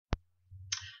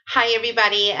Hi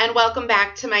everybody, and welcome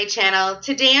back to my channel.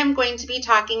 Today I'm going to be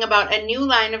talking about a new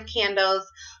line of candles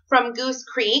from Goose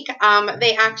Creek.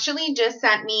 They actually just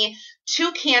sent me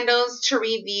 2 candles to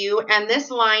review, and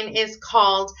this line is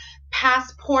called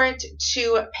Passport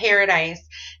to Paradise.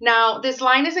 Now, this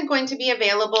line isn't going to be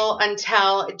available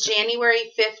until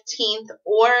January 15th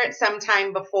or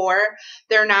sometime before.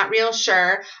 They're not real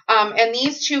sure. And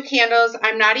these 2 candles,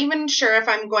 I'm not even sure if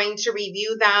I'm going to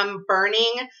review them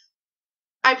burning.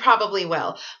 I probably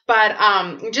will,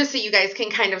 but just so you guys can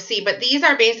kind of see. But these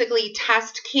are basically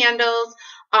test candles.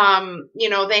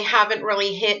 They haven't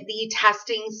really hit the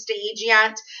testing stage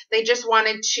yet. They just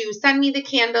wanted to send me the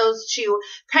candles to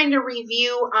kind of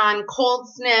review on cold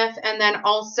sniff and then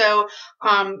also,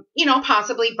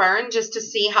 possibly burn just to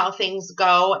see how things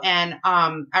go and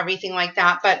everything like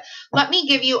that. But let me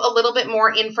give you a little bit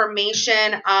more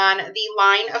information on the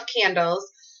line of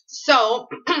candles. So,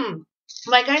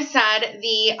 like I said,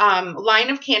 the line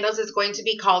of candles is going to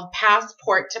be called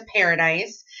Passport to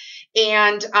Paradise,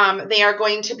 and they are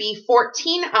going to be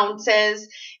 14 ounces,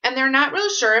 and they're not real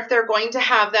sure if they're going to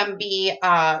have them be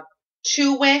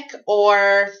 2-wick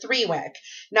or 3-wick.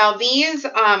 Now, these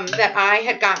that I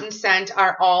had gotten sent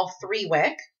are all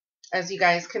 3-wick, as you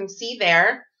guys can see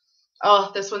there.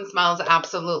 Oh, this one smells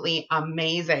absolutely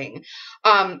amazing.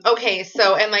 Okay,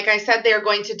 so, and like I said, they're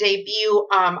going to debut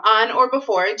on or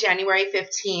before January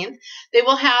 15th. They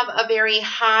will have a very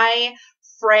high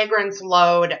fragrance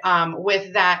load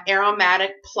with that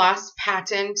Aromatic Plus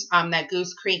patent that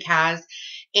Goose Creek has.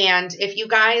 And if you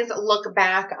guys look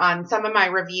back on some of my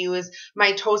reviews,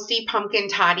 my Toasty Pumpkin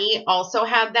Toddy also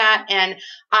had that. And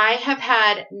I have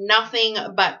had nothing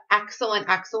but excellent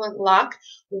luck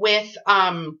with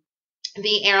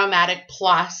the Aromatic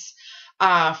Plus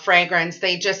fragrance.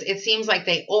 It seems like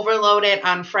they overload it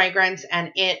on fragrance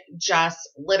and it just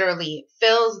literally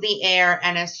fills the air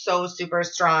and is so super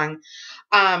strong.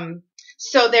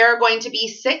 So there are going to be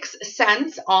 6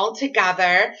 scents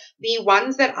altogether. The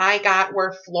ones that I got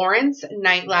were Florence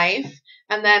Nightlife,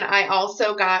 and then I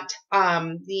also got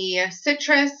the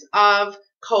Citrus of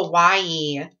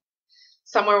Kauai,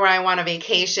 somewhere where I want a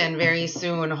vacation very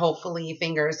soon, hopefully,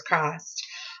 fingers crossed.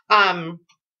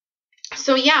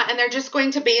 So yeah, and they're just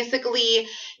going to basically,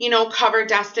 cover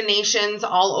destinations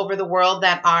all over the world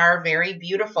that are very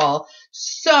beautiful.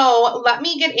 So let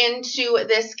me get into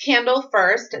this candle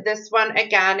first. This one,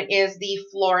 again, is the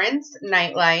Florence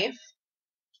Nightlife.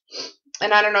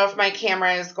 And I don't know if my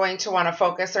camera is going to want to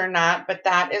focus or not, but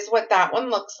that is what that one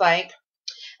looks like.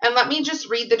 And let me just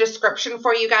read the description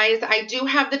for you guys. I do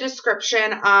have the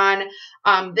description on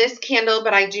this candle,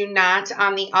 but I do not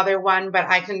on the other one, but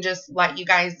I can just let you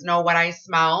guys know what I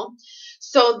smell.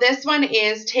 So this one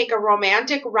is take a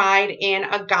romantic ride in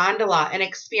a gondola and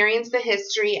experience the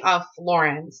history of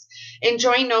Florence.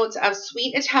 Enjoy notes of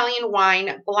sweet Italian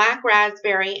wine, black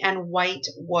raspberry, and white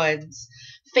woods.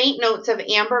 Faint notes of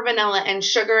amber, vanilla, and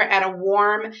sugar at a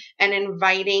warm and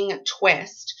inviting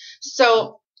twist.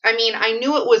 So, I mean, I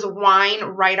knew it was wine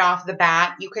right off the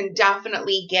bat. You can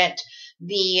definitely get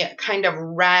the kind of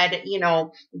red,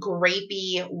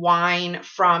 grapey wine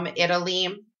from Italy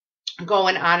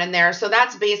going on in there. So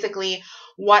that's basically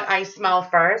what I smell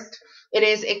first. It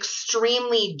is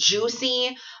extremely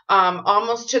juicy,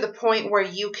 almost to the point where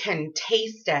you can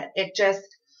taste it.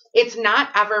 It's not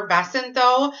effervescent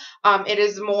though. It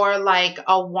is more like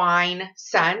a wine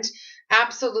scent.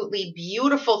 Absolutely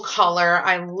beautiful color.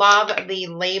 I love the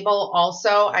label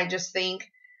also. I just think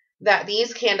that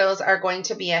these candles are going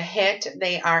to be a hit.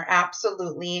 They are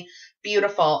absolutely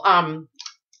beautiful.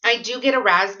 I do get a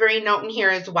raspberry note in here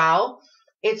as well.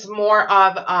 It's more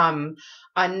of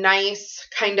a nice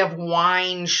kind of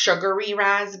wine sugary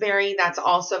raspberry that's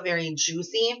also very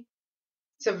juicy.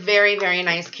 It's a very, very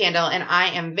nice candle, and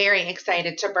I am very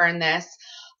excited to burn this.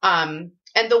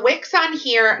 And the wicks on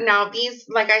here, now these,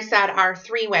 like I said, are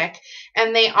 3-wick,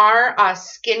 and they are a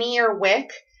skinnier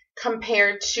wick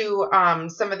compared to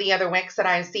some of the other wicks that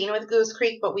I've seen with Goose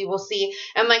Creek, but we will see.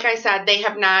 And like I said, they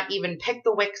have not even picked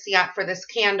the wicks yet for this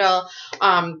candle.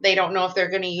 They don't know if they're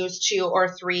going to use 2 or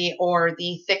 3 or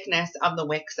the thickness of the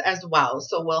wicks as well.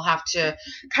 So we'll have to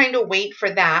kind of wait for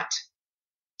that.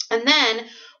 And then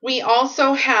we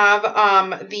also have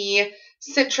the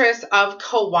Citrus of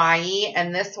Kauai,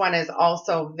 and this one is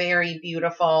also very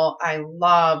beautiful. I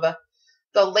love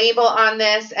the label on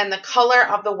this, and the color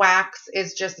of the wax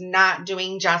is just not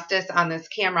doing justice on this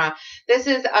camera. This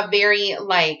is a very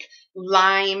like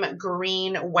lime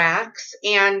green wax,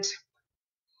 and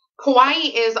Kauai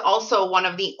is also one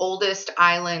of the oldest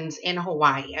islands in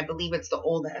Hawaii. I believe it's the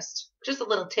oldest. Just a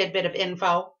little tidbit of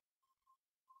info.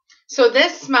 So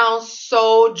this smells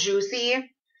so juicy.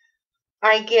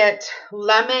 I get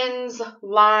lemons,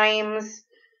 limes,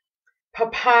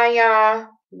 papaya,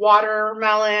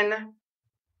 watermelon.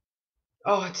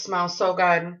 Oh, it smells so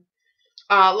good.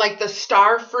 Like the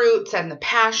star fruits and the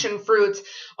passion fruits,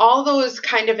 all those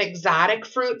kind of exotic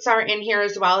fruits are in here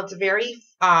as well. It's very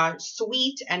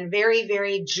sweet and very,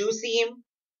 very juicy.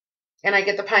 And I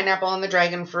get the pineapple and the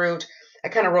dragon fruit. I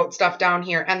kind of wrote stuff down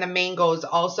here. And the mangoes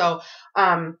also.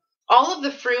 All of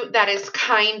the fruit that is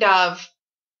kind of,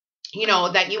 you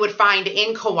know, that you would find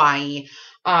in Kauai,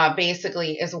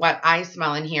 basically is what I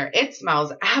smell in here. It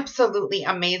smells absolutely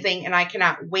amazing, and I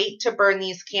cannot wait to burn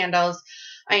these candles.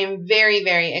 I am very,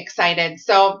 very excited.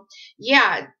 So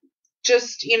yeah,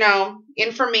 just, you know,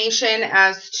 information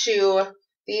as to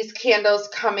these candles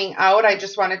coming out. I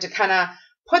just wanted to kind of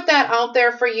put that out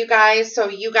there for you guys, so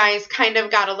you guys kind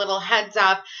of got a little heads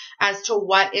up as to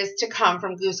what is to come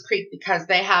from Goose Creek, because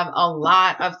they have a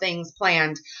lot of things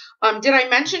planned. Did I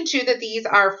mention too that these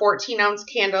are 14-ounce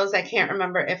candles? I can't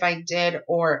remember if I did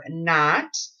or not.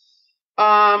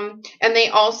 And they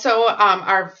also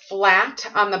are flat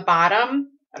on the bottom.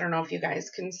 I don't know if you guys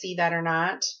can see that or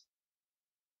not.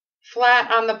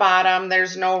 Flat on the bottom.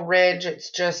 There's no ridge. It's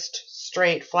just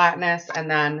straight flatness. And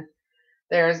then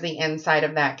there's the inside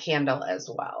of that candle as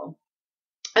well.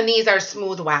 And these are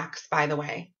smooth wax, by the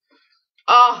way.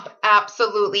 Oh,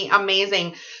 absolutely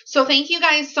amazing. So thank you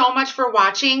guys so much for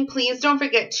watching. Please don't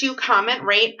forget to comment,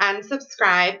 rate, and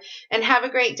subscribe. And have a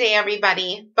great day,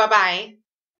 everybody. Bye-bye.